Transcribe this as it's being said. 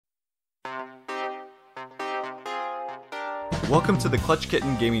Welcome to the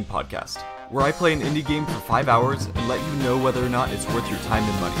klutchkittengaming podcast, where I play an indie game for 5 hours and let you know whether or not it's worth your time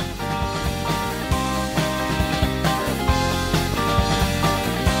and money.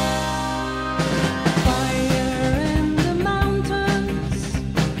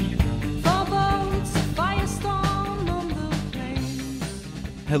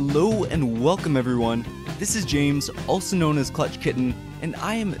 Hello and welcome everyone. This is James, also known as Clutch Kitten, and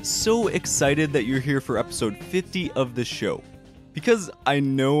I am so excited that you're here for episode 50 of the show. Because I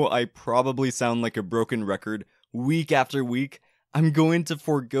know I probably sound like a broken record week after week, I'm going to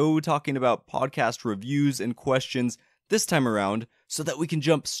forego talking about podcast reviews and questions this time around so that we can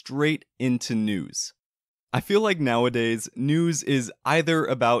jump straight into news. I feel like nowadays, news is either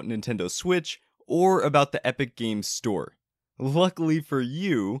about Nintendo Switch or about the Epic Games Store. Luckily for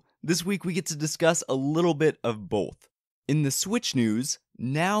you, this week we get to discuss a little bit of both. In the Switch news,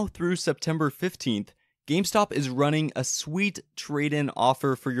 now through September 15th, GameStop is running a sweet trade-in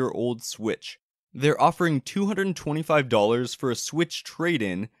offer for your old Switch. They're offering $225 for a Switch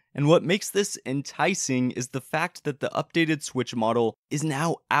trade-in, and what makes this enticing is the fact that the updated Switch model is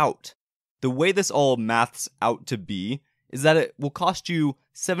now out. The way this all maths out to be is that it will cost you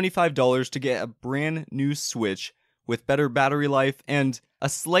 $75 to get a brand new Switch with better battery life and a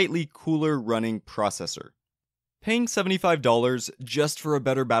slightly cooler running processor. Paying $75 just for a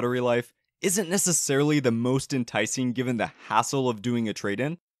better battery life isn't necessarily the most enticing given the hassle of doing a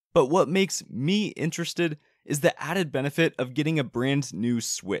trade-in, but what makes me interested is the added benefit of getting a brand new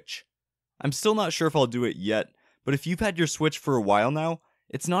Switch. I'm still not sure if I'll do it yet, but if you've had your Switch for a while now,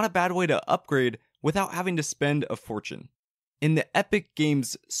 it's not a bad way to upgrade without having to spend a fortune. In the Epic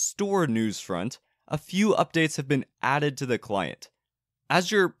Games Store news front, a few updates have been added to the client.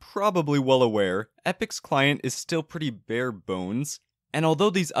 As you're probably well aware, Epic's client is still pretty bare bones, and although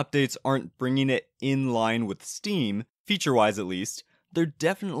these updates aren't bringing it in line with Steam, feature-wise at least, they're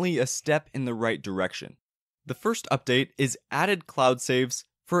definitely a step in the right direction. The first update is added cloud saves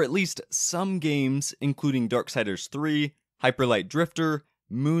for at least some games, including Darksiders 3, Hyper Light Drifter,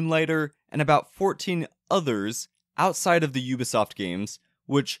 Moonlighter, and about 14 others outside of the Ubisoft games,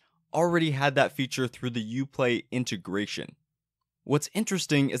 which already had that feature through the Uplay integration. What's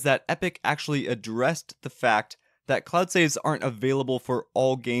interesting is that Epic actually addressed the fact that cloud saves aren't available for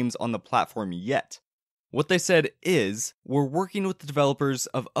all games on the platform yet. What they said is, we're working with the developers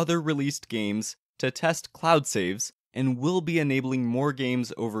of other released games to test cloud saves and will be enabling more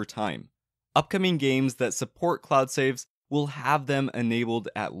games over time. Upcoming games that support cloud saves will have them enabled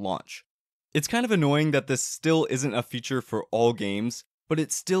at launch. It's kind of annoying that this still isn't a feature for all games, but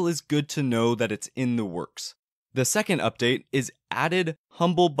it still is good to know that it's in the works. The second update is added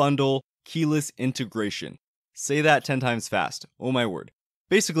Humble Bundle keyless integration. Say that 10 times fast, oh my word.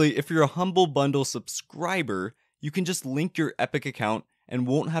 Basically, if you're a Humble Bundle subscriber, you can just link your Epic account and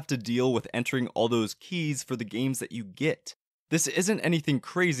won't have to deal with entering all those keys for the games that you get. This isn't anything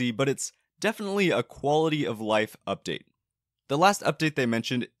crazy, but it's definitely a quality of life update. The last update they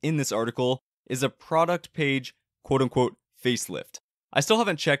mentioned in this article is a product page, quote-unquote, facelift. I still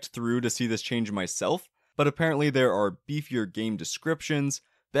haven't checked through to see this change myself, but apparently there are beefier game descriptions,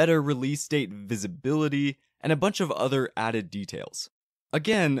 better release date visibility, and a bunch of other added details.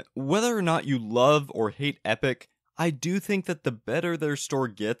 Again, whether or not you love or hate Epic, I do think that the better their store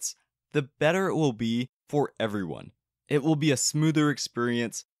gets, the better it will be for everyone. It will be a smoother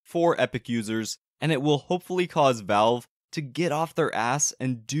experience for Epic users, and it will hopefully cause Valve to get off their ass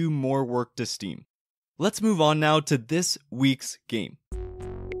and do more work to Steam. Let's move on now to this week's game.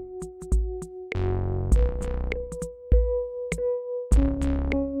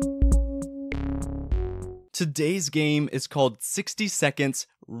 Today's game is called 60 Seconds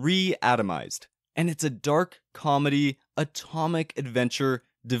Reatomized, and it's a dark comedy atomic adventure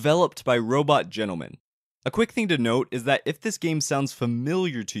developed by Robot Gentleman. A quick thing to note is that if this game sounds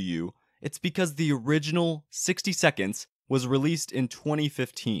familiar to you, it's because the original 60 Seconds was released in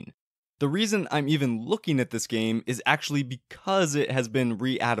 2015. The reason I'm even looking at this game is actually because it has been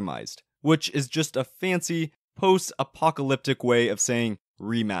reatomized, which is just a fancy post-apocalyptic way of saying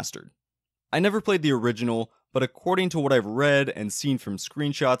remastered. I never played the original, but according to what I've read and seen from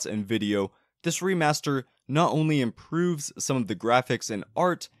screenshots and video, this remaster not only improves some of the graphics and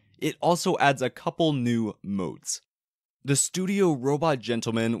art, it also adds a couple new modes. The studio Robot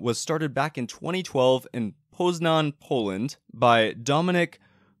Gentleman was started back in 2012 in Poznan, Poland by Dominik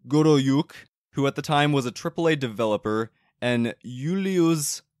Gorojuk, who at the time was a AAA developer, and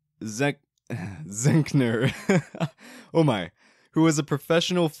Julius Zenkner, oh my, who was a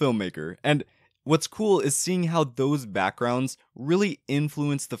professional filmmaker. And what's cool is seeing how those backgrounds really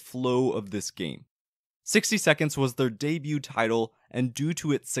influence the flow of this game. 60 Seconds was their debut title, and due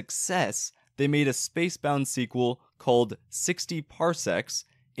to its success, they made a space-bound sequel called 60 Parsecs,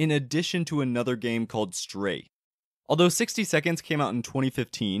 in addition to another game called Stray. Although 60 Seconds came out in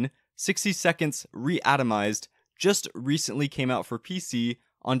 2015, 60 Seconds Reatomized just recently came out for PC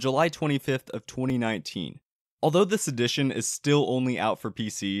on July 25th of 2019. Although this edition is still only out for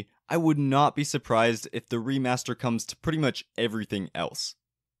PC, I would not be surprised if the remaster comes to pretty much everything else.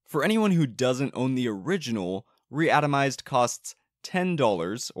 For anyone who doesn't own the original, Reatomized costs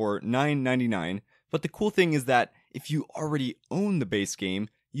 $10 or $9.99, but the cool thing is that if you already own the base game,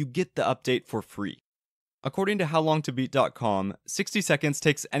 you get the update for free. According to howlongtobeat.com, 60 Seconds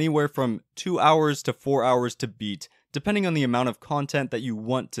takes anywhere from 2 hours to 4 hours to beat, depending on the amount of content that you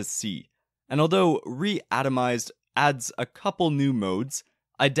want to see. And although Reatomized adds a couple new modes,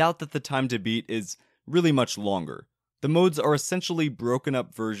 I doubt that the time to beat is really much longer. The modes are essentially broken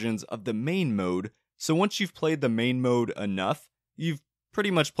up versions of the main mode, so once you've played the main mode enough, you've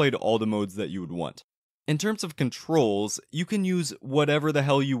pretty much played all the modes that you would want. In terms of controls, you can use whatever the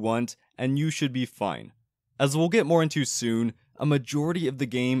hell you want, and you should be fine. As we'll get more into soon, a majority of the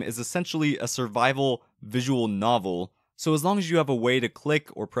game is essentially a survival visual novel, so as long as you have a way to click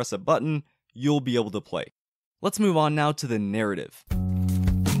or press a button, you'll be able to play. Let's move on now to the narrative.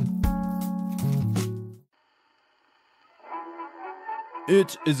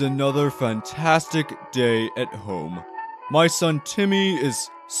 It is another fantastic day at home. My son Timmy is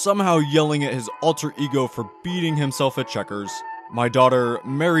somehow yelling at his alter ego for beating himself at checkers. My daughter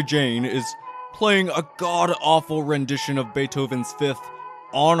Mary Jane is playing a god-awful rendition of Beethoven's Fifth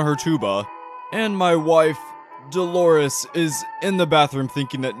on her tuba, and my wife, Dolores, is in the bathroom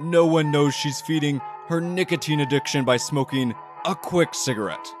thinking that no one knows she's feeding her nicotine addiction by smoking a quick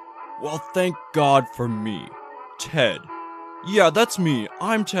cigarette. Well, thank God for me, Ted. Yeah, that's me,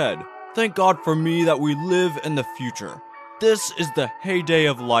 I'm Ted. Thank God for me that we live in the future. This is the heyday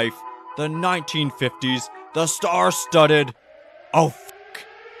of life, the 1950s, the star-studded... Oh, f***.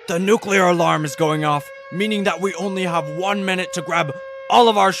 The nuclear alarm is going off, meaning that we only have 1 minute to grab all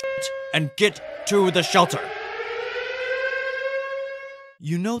of our shit and get to the shelter.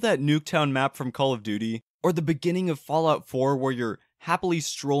 You know that Nuketown map from Call of Duty? Or the beginning of Fallout 4 where you're happily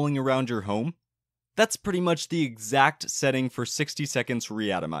strolling around your home? That's pretty much the exact setting for 60 Seconds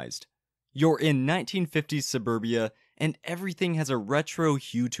Reatomized. You're in 1950s suburbia, and everything has a retro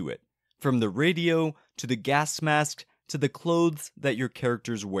hue to it, from the radio, to the gas mask, to the clothes that your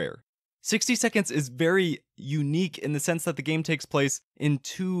characters wear. 60 Seconds is very unique in the sense that the game takes place in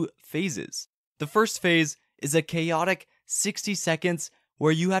 2 phases. The first phase is a chaotic 60 seconds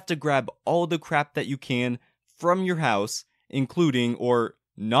where you have to grab all the crap that you can from your house, including or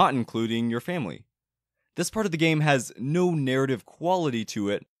not including your family. This part of the game has no narrative quality to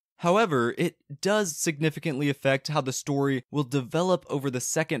it. However, it does significantly affect how the story will develop over the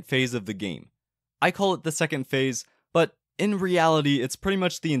second phase of the game. I call it the second phase, but in reality, it's pretty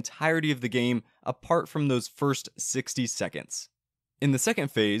much the entirety of the game apart from those first 60 seconds. In the second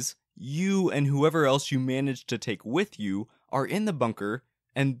phase, you and whoever else you manage to take with you are in the bunker,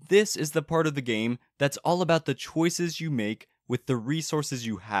 and this is the part of the game that's all about the choices you make with the resources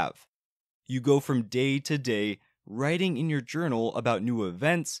you have. You go from day to day, writing in your journal about new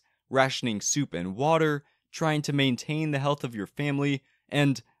events, rationing soup and water, trying to maintain the health of your family,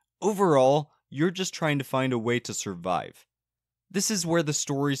 and overall, you're just trying to find a way to survive. This is where the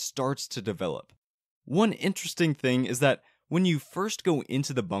story starts to develop. One interesting thing is that when you first go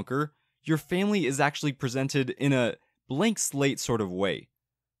into the bunker, your family is actually presented in a blank slate sort of way.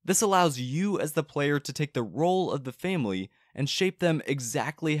 This allows you as the player to take the role of the family and shape them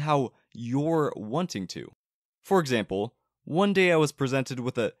exactly how you're wanting to. For example, one day I was presented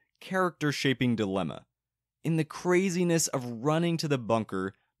with a character-shaping dilemma. In the craziness of running to the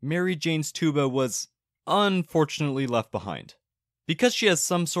bunker, Mary Jane's tuba was unfortunately left behind. Because she has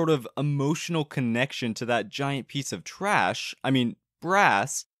some sort of emotional connection to that giant piece of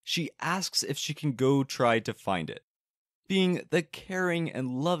brass, she asks if she can go try to find it. Being the caring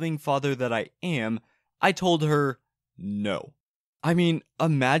and loving father that I am, I told her no.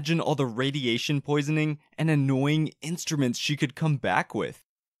 Imagine all the radiation poisoning and annoying instruments she could come back with.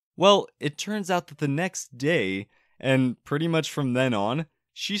 Well, it turns out that the next day, and pretty much from then on,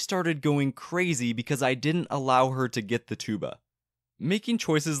 she started going crazy because I didn't allow her to get the tuba. Making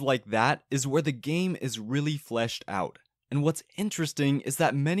choices like that is where the game is really fleshed out. And what's interesting is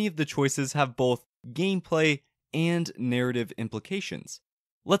that many of the choices have both gameplay and narrative implications.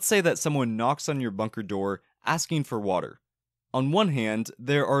 Let's say that someone knocks on your bunker door asking for water. On one hand,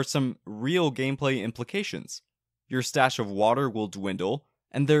 there are some real gameplay implications. Your stash of water will dwindle,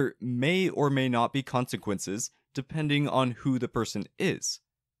 and there may or may not be consequences depending on who the person is.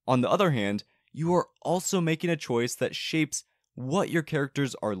 On the other hand, you are also making a choice that shapes what your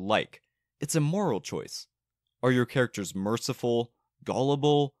characters are like. It's a moral choice. Are your characters merciful,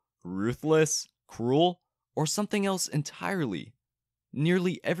 gullible, ruthless, cruel, or something else entirely?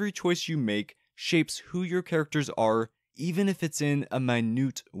 Nearly every choice you make shapes who your characters are, even if it's in a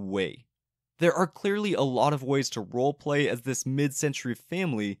minute way. There are clearly a lot of ways to roleplay as this mid-century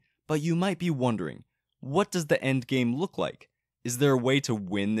family, but you might be wondering, what does the end game look like? Is there a way to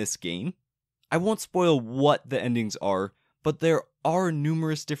win this game? I won't spoil what the endings are, but there are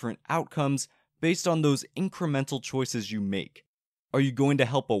numerous different outcomes based on those incremental choices you make. Are you going to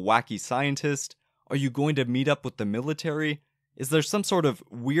help a wacky scientist? Are you going to meet up with the military? Is there some sort of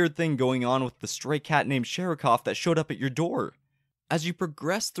weird thing going on with the stray cat named Sherikov that showed up at your door? As you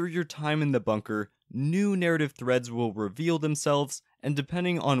progress through your time in the bunker, new narrative threads will reveal themselves, and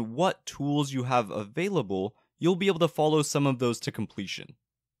depending on what tools you have available, you'll be able to follow some of those to completion.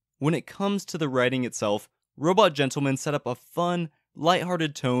 When it comes to the writing itself, Robot Gentleman set up a fun,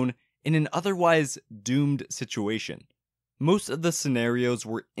 lighthearted tone in an otherwise doomed situation. Most of the scenarios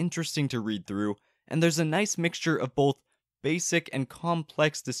were interesting to read through, and there's a nice mixture of both basic and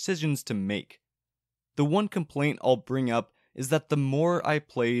complex decisions to make. The one complaint I'll bring up is that the more I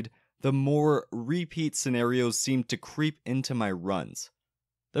played, the more repeat scenarios seemed to creep into my runs.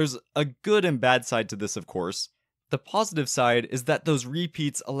 There's a good and bad side to this, of course. The positive side is that those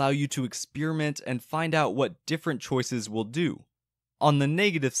repeats allow you to experiment and find out what different choices will do. On the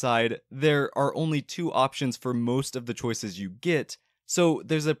negative side, there are only two options for most of the choices you get, so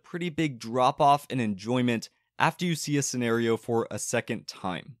there's a pretty big drop-off in enjoyment after you see a scenario for a second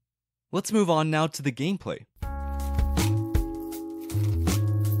time. Let's move on now to the gameplay.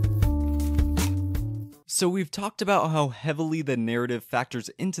 So we've talked about how heavily the narrative factors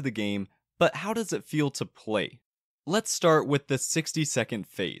into the game, but how does it feel to play? Let's start with the 60-second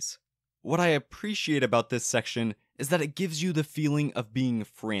phase. What I appreciate about this section is that it gives you the feeling of being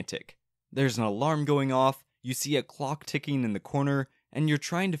frantic. There's an alarm going off, you see a clock ticking in the corner, and you're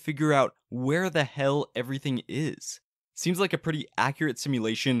trying to figure out where the hell everything is. Seems like a pretty accurate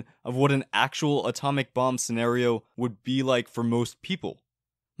simulation of what an actual atomic bomb scenario would be like for most people.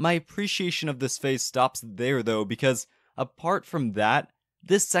 My appreciation of this phase stops there though, because apart from that,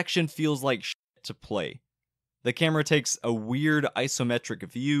 this section feels like shit to play. The camera takes a weird isometric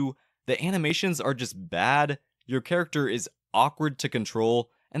view, the animations are just bad, your character is awkward to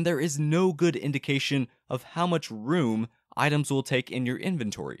control, and there is no good indication of how much room items will take in your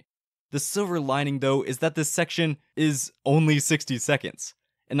inventory. The silver lining though is that this section is only 60 seconds,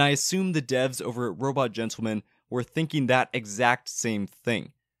 and I assume the devs over at Robot Gentleman were thinking that exact same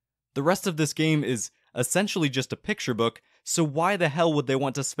thing. The rest of this game is essentially just a picture book, so why the hell would they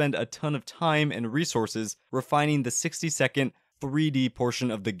want to spend a ton of time and resources refining the 60-second 3D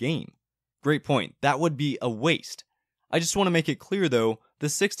portion of the game? Great point, that would be a waste. I just want to make it clear though, the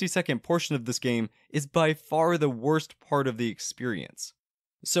 60-second portion of this game is by far the worst part of the experience.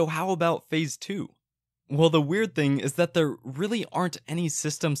 So how about Phase 2? Well, the weird thing is that there really aren't any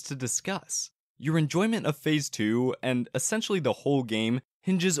systems to discuss. Your enjoyment of Phase 2, and essentially the whole game,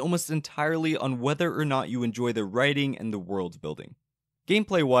 hinges almost entirely on whether or not you enjoy the writing and the world building.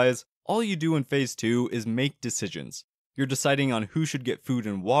 Gameplay-wise, all you do in Phase 2 is make decisions. You're deciding on who should get food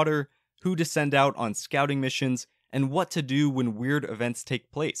and water, who to send out on scouting missions, and what to do when weird events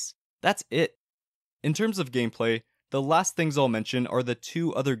take place. That's it. In terms of gameplay, the last things I'll mention are the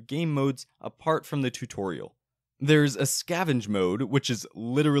two other game modes apart from the tutorial. There's a scavenge mode, which is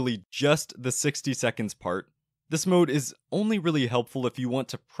literally just the 60 seconds part. This mode is only really helpful if you want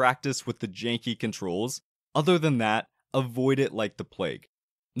to practice with the janky controls. Other than that, avoid it like the plague.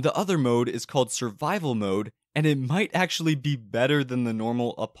 The other mode is called survival mode, and it might actually be better than the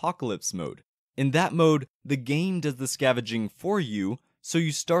normal apocalypse mode. In that mode, the game does the scavenging for you, so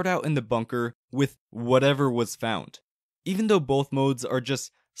you start out in the bunker with whatever was found. Even though both modes are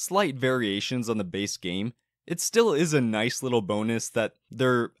just slight variations on the base game, it still is a nice little bonus that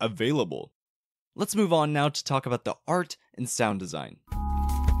they're available. Let's move on now to talk about the art and sound design.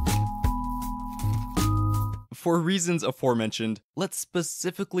 For reasons aforementioned, let's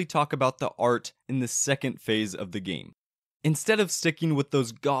specifically talk about the art in the second phase of the game. Instead of sticking with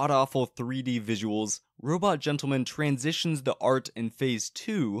those god-awful 3D visuals, Robot Gentleman transitions the art in Phase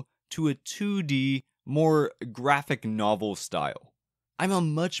 2 to a 2D, more graphic novel style. I'm a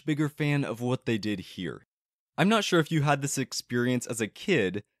much bigger fan of what they did here. I'm not sure if you had this experience as a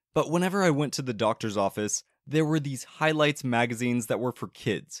kid, but whenever I went to the doctor's office, there were these highlights magazines that were for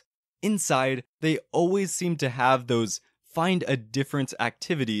kids. Inside, they always seemed to have those find a difference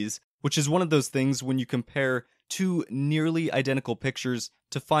activities, which is one of those things when you compare two nearly identical pictures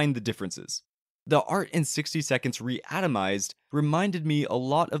to find the differences. The art in 60 Seconds Reatomized reminded me a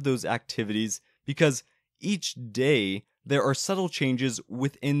lot of those activities because each day there are subtle changes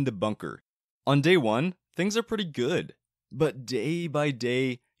within the bunker. On day 1, things are pretty good, but day by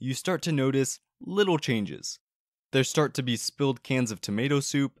day you start to notice little changes. There start to be spilled cans of tomato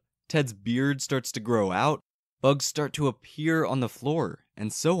soup, Ted's beard starts to grow out, bugs start to appear on the floor,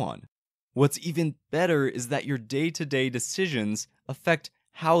 and so on. What's even better is that your day-to-day decisions affect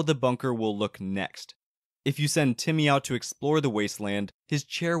how the bunker will look next. If you send Timmy out to explore the wasteland, his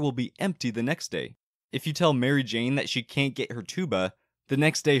chair will be empty the next day. If you tell Mary Jane that she can't get her tuba, the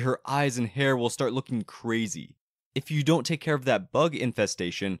next day her eyes and hair will start looking crazy. If you don't take care of that bug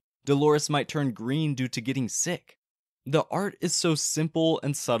infestation, Dolores might turn green due to getting sick. The art is so simple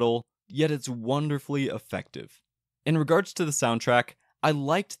and subtle, yet it's wonderfully effective. In regards to the soundtrack, I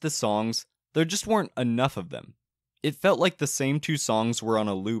liked the songs, there just weren't enough of them. It felt like the same two songs were on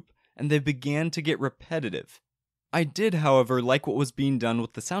a loop, and they began to get repetitive. I did, however, like what was being done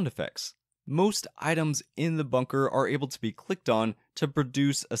with the sound effects. Most items in the bunker are able to be clicked on to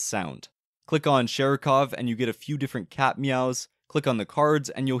produce a sound. Click on Sherikov and you get a few different cat meows, click on the cards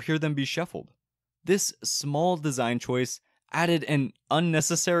and you'll hear them be shuffled. This small design choice added an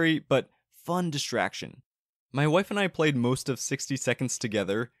unnecessary but fun distraction. My wife and I played most of 60 Seconds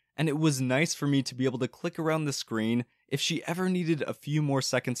together, and it was nice for me to be able to click around the screen if she ever needed a few more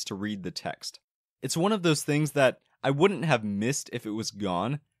seconds to read the text. It's one of those things that I wouldn't have missed if it was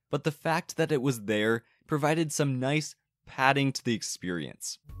gone, but the fact that it was there provided some nice padding to the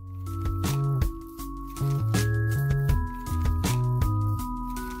experience.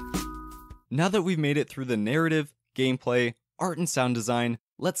 Now that we've made it through the narrative, gameplay, art and sound design,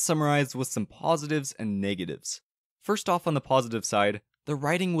 let's summarize with some positives and negatives. First off, on the positive side, the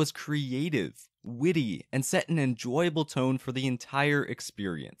writing was creative, witty, and set an enjoyable tone for the entire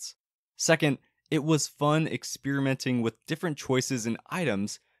experience. Second, it was fun experimenting with different choices and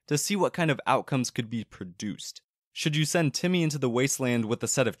items to see what kind of outcomes could be produced. Should you send Timmy into the wasteland with a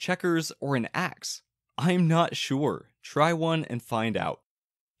set of checkers or an axe? I'm not sure. Try one and find out.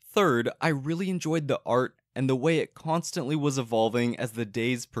 Third, I really enjoyed the art and the way it constantly was evolving as the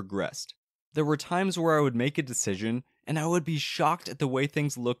days progressed. There were times where I would make a decision and I would be shocked at the way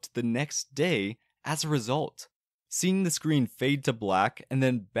things looked the next day as a result. Seeing the screen fade to black and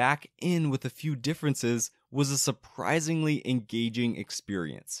then back in with a few differences was a surprisingly engaging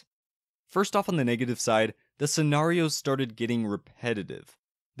experience. First off, on the negative side, the scenarios started getting repetitive.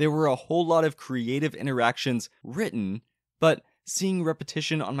 There were a whole lot of creative interactions written, but seeing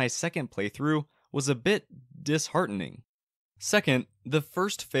repetition on my second playthrough was a bit disheartening. Second, the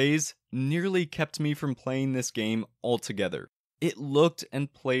first phase nearly kept me from playing this game altogether. It looked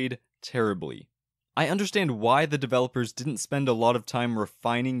and played terribly. I understand why the developers didn't spend a lot of time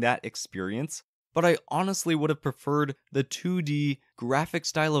refining that experience, but I honestly would have preferred the 2D graphic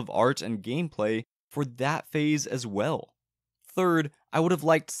style of art and gameplay for that phase as well. Third, I would have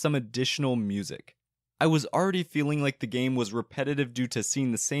liked some additional music. I was already feeling like the game was repetitive due to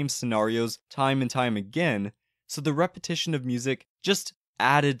seeing the same scenarios time and time again, so the repetition of music just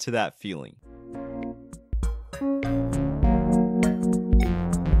added to that feeling.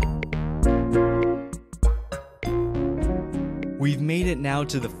 We've made it now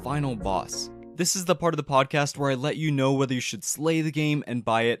to the final boss. This is the part of the podcast where I let you know whether you should slay the game and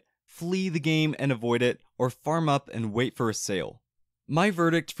buy it, flee the game and avoid it, or farm up and wait for a sale. My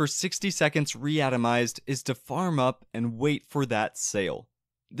verdict for 60 Seconds Reatomized is to farm up and wait for that sale.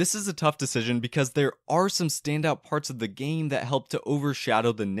 This is a tough decision because there are some standout parts of the game that help to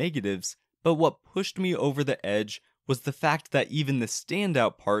overshadow the negatives, but what pushed me over the edge was the fact that even the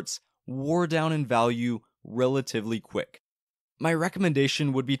standout parts wore down in value relatively quick. My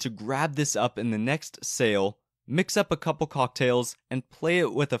recommendation would be to grab this up in the next sale, mix up a couple cocktails, and play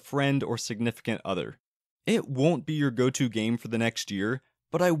it with a friend or significant other. It won't be your go-to game for the next year,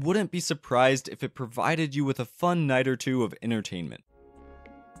 but I wouldn't be surprised if it provided you with a fun night or two of entertainment.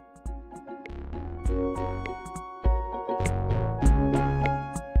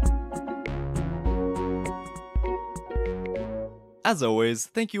 As always,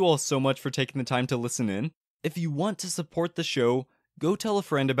 thank you all so much for taking the time to listen in. If you want to support the show, go tell a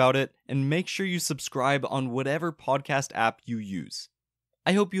friend about it and make sure you subscribe on whatever podcast app you use.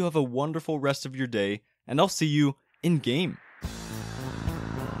 I hope you have a wonderful rest of your day, and I'll see you in game.